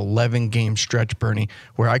 they have an 11-game stretch, Bernie,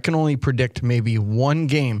 where I can only predict maybe one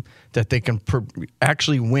game that they can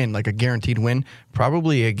actually win, like a guaranteed win,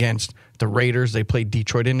 probably against the Raiders. They played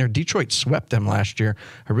Detroit in there. Detroit swept them last year.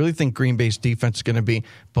 I really think Green Bay's defense is going to be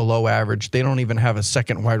below average. They don't even have a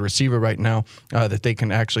second wide receiver right now that they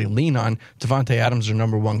can actually lean on. Devontae Adams is their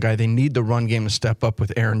number one guy. They need the run game to step up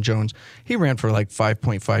with Aaron Jones. He ran for like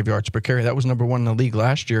 5.5 yards per carry. That was number one in the league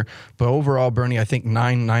last year. But overall, Bernie, I think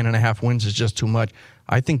 9.5 wins is just too much.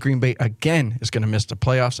 I think Green Bay, again, is going to miss the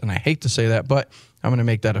playoffs, and I hate to say that, but I'm going to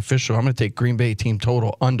make that official. I'm going to take Green Bay team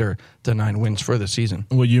total under the 9 wins for the season.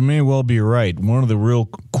 Well, you may well be right. One of the real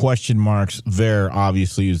question marks there,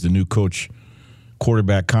 obviously, is the new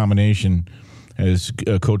coach-quarterback combination as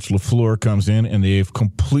Coach LaFleur comes in, and they've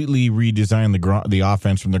completely redesigned the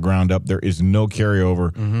offense from the ground up. There is no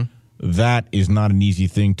carryover. Mm-hmm. That is not an easy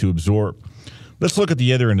thing to absorb. Let's look at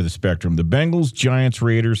the other end of the spectrum. The Bengals, Giants,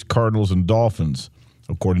 Raiders, Cardinals, and Dolphins.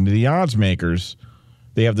 According to the odds makers,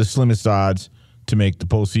 they have the slimmest odds to make the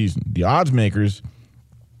postseason. The odds makers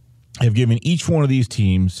have given each one of these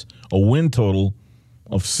teams a win total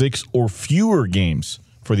of 6 or fewer games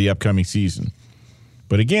for the upcoming season.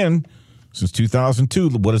 But again, since 2002,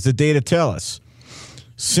 what does the data tell us?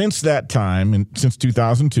 Since that time, and since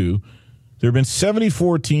 2002, there have been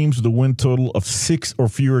 74 teams with a win total of 6 or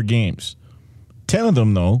fewer games. 10 of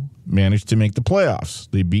them, though, managed to make the playoffs.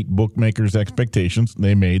 They beat bookmakers' expectations.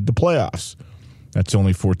 They made the playoffs. That's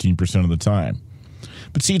only 14% of the time.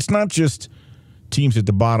 But see, it's not just teams at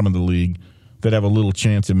the bottom of the league that have a little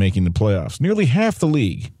chance of making the playoffs. Nearly half the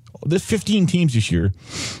league, there's 15 teams this year,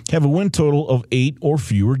 have a win total of 8 or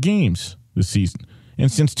fewer games this season.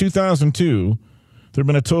 And since 2002, there have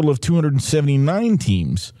been a total of 279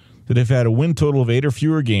 teams that have had a win total of 8 or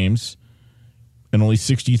fewer games, and only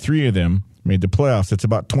 63 of them made the playoffs. That's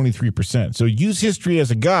about 23%. So use history as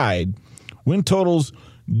a guide. Win totals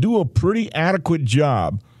do a pretty adequate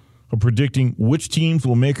job of predicting which teams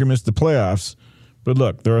will make or miss the playoffs. But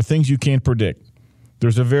look, there are things you can't predict.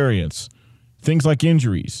 There's a variance. Things like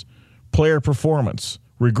injuries, player performance,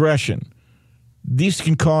 regression. These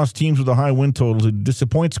can cause teams with a high win total to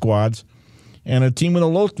disappoint squads and a team with a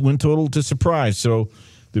low win total to surprise. So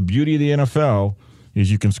the beauty of the NFL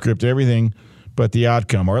is you can script everything but the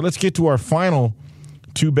outcome. All right, let's get to our final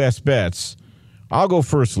 2 best bets. I'll go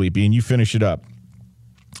first, Sleepy, and you finish it up.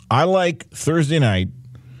 I like Thursday night,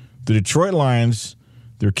 the Detroit Lions.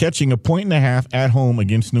 They're catching 1.5 at home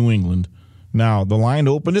against New England. Now, the line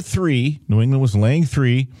opened at 3. New England was laying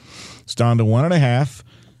 3. It's down to 1.5.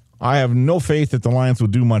 I have no faith that the Lions will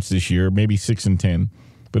do much this year, maybe 6-10.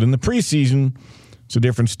 But in the preseason, it's a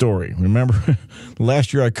different story. Remember,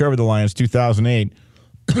 last year I covered the Lions, 2008.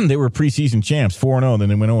 They were preseason champs, 4-0, then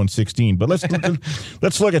they went 0-16. But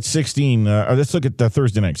let's look at 16. Let's look at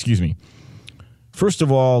Thursday night. Excuse me. First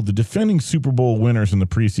of all, the defending Super Bowl winners in the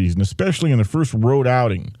preseason, especially in the first road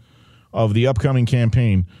outing of the upcoming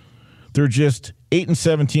campaign, they're just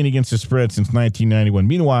 8-17 against the spread since 1991.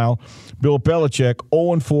 Meanwhile, Bill Belichick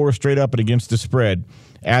 0-4 straight up and against the spread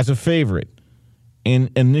as a favorite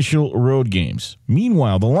in initial road games.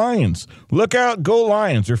 Meanwhile, the Lions, look out, go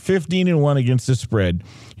Lions, are 15-1 against the spread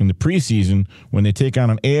in the preseason when they take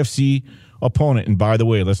on an AFC opponent. And by the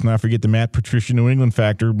way, let's not forget the Matt Patricia New England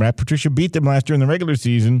factor. Matt Patricia beat them last year in the regular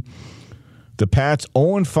season. The Pats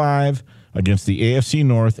 0-5 against the AFC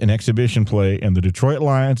North in exhibition play, and the Detroit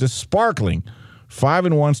Lions is sparkling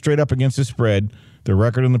 5-1 straight up against the spread, the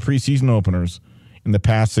record in the preseason openers in the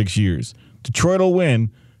past 6 years. Detroit will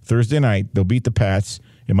win Thursday night. They'll beat the Pats.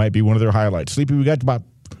 It might be one of their highlights. Sleepy, we got about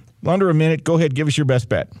under a minute. Go ahead, give us your best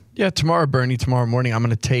bet. Yeah, tomorrow, Bernie, tomorrow morning, I'm going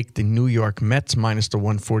to take the New York Mets minus the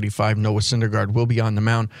 145. Noah Syndergaard will be on the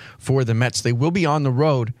mound for the Mets. They will be on the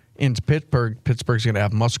road into Pittsburgh. Pittsburgh's going to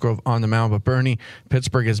have Musgrove on the mound. But Bernie,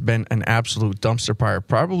 Pittsburgh has been an absolute dumpster fire.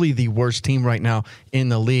 Probably the worst team right now in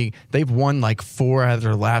the league. They've won like 4 out of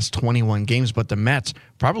their last 21 games. But the Mets,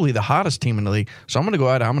 probably the hottest team in the league. So I'm going to go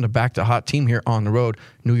out. I'm going to back the hot team here on the road.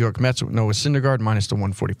 New York Mets with Noah Syndergaard minus the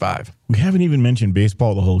 145. We haven't even mentioned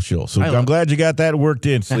baseball the whole show. So I'm glad you got that worked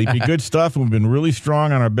in, Sleepy. Good stuff. We've been really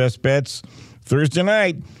strong on our best bets. Thursday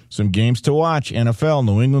night, some games to watch. NFL,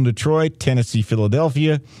 New England, Detroit, Tennessee,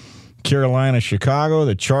 Philadelphia, Carolina, Chicago,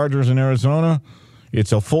 the Chargers in Arizona.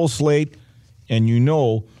 It's a full slate, and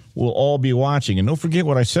we'll all be watching. And don't forget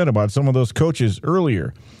what I said about some of those coaches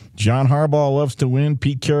earlier. John Harbaugh loves to win.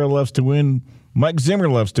 Pete Carroll loves to win. Mike Zimmer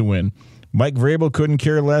loves to win. Mike Vrabel couldn't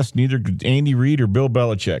care less, neither could Andy Reid or Bill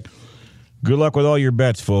Belichick. Good luck with all your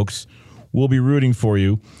bets, folks. We'll be rooting for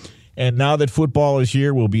you. And now that football is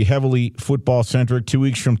here, we'll be heavily football-centric. 2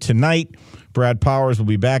 weeks from tonight, Brad Powers will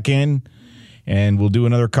be back in, and we'll do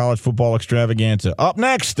another college football extravaganza. Up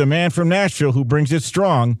next, the man from Nashville who brings it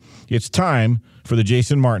strong. It's time for the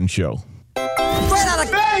Jason Martin Show. Straight out of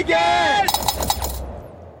Vegas!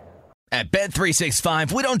 At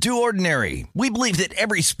Bet365, we don't do ordinary. We believe that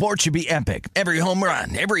every sport should be epic. Every home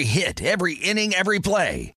run, every hit, every inning, every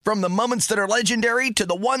play. From the moments that are legendary to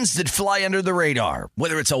the ones that fly under the radar.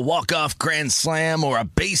 Whether it's a walk-off grand slam or a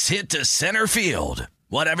base hit to center field.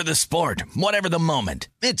 Whatever the sport, whatever the moment.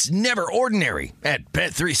 It's never ordinary at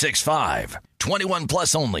Bet365. 21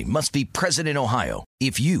 plus only. Must be present in Ohio.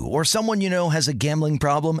 If you or someone you know has a gambling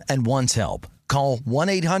problem and wants help, call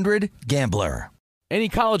 1-800-GAMBLER. Any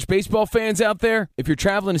college baseball fans out there? If you're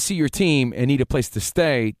traveling to see your team and need a place to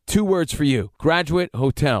stay, 2 words for you: Graduate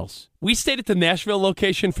Hotels. We stayed at the Nashville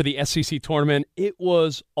location for the SEC tournament. It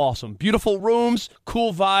was awesome. Beautiful rooms,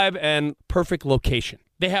 cool vibe, and perfect location.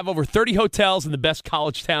 They have over 30 hotels in the best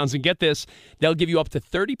college towns, and get this, they'll give you up to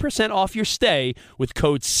 30% off your stay with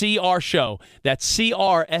code CRSHOW. That's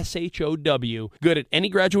CRSHOW. Good at any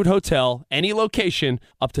Graduate Hotel, any location,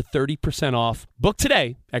 up to 30% off. Book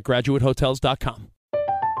today at graduatehotels.com.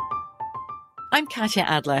 I'm Katya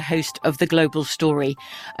Adler, host of The Global Story.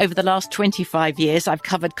 Over the last 25 years, I've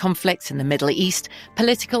covered conflicts in the Middle East,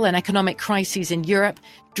 political and economic crises in Europe,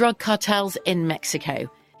 drug cartels in Mexico.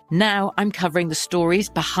 Now I'm covering the stories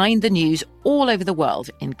behind the news all over the world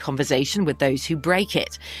in conversation with those who break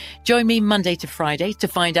it. Join me Monday to Friday to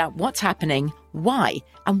find out what's happening, why,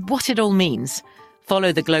 and what it all means.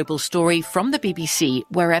 Follow The Global Story from the BBC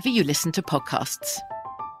wherever you listen to podcasts.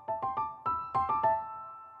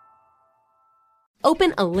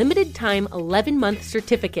 Open a limited-time 11-month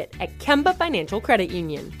certificate at Kemba Financial Credit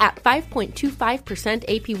Union. At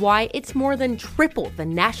 5.25% APY, it's more than triple the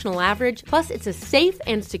national average, plus it's a safe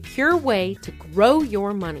and secure way to grow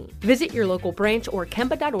your money. Visit your local branch or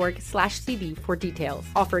kemba.org/CD for details.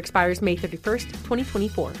 Offer expires May 31st,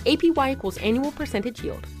 2024. APY equals annual percentage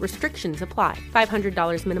yield. Restrictions apply.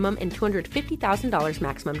 $500 minimum and $250,000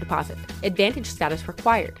 maximum deposit. Advantage status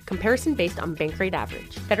required. Comparison based on bank rate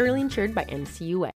average. Federally insured by NCUA.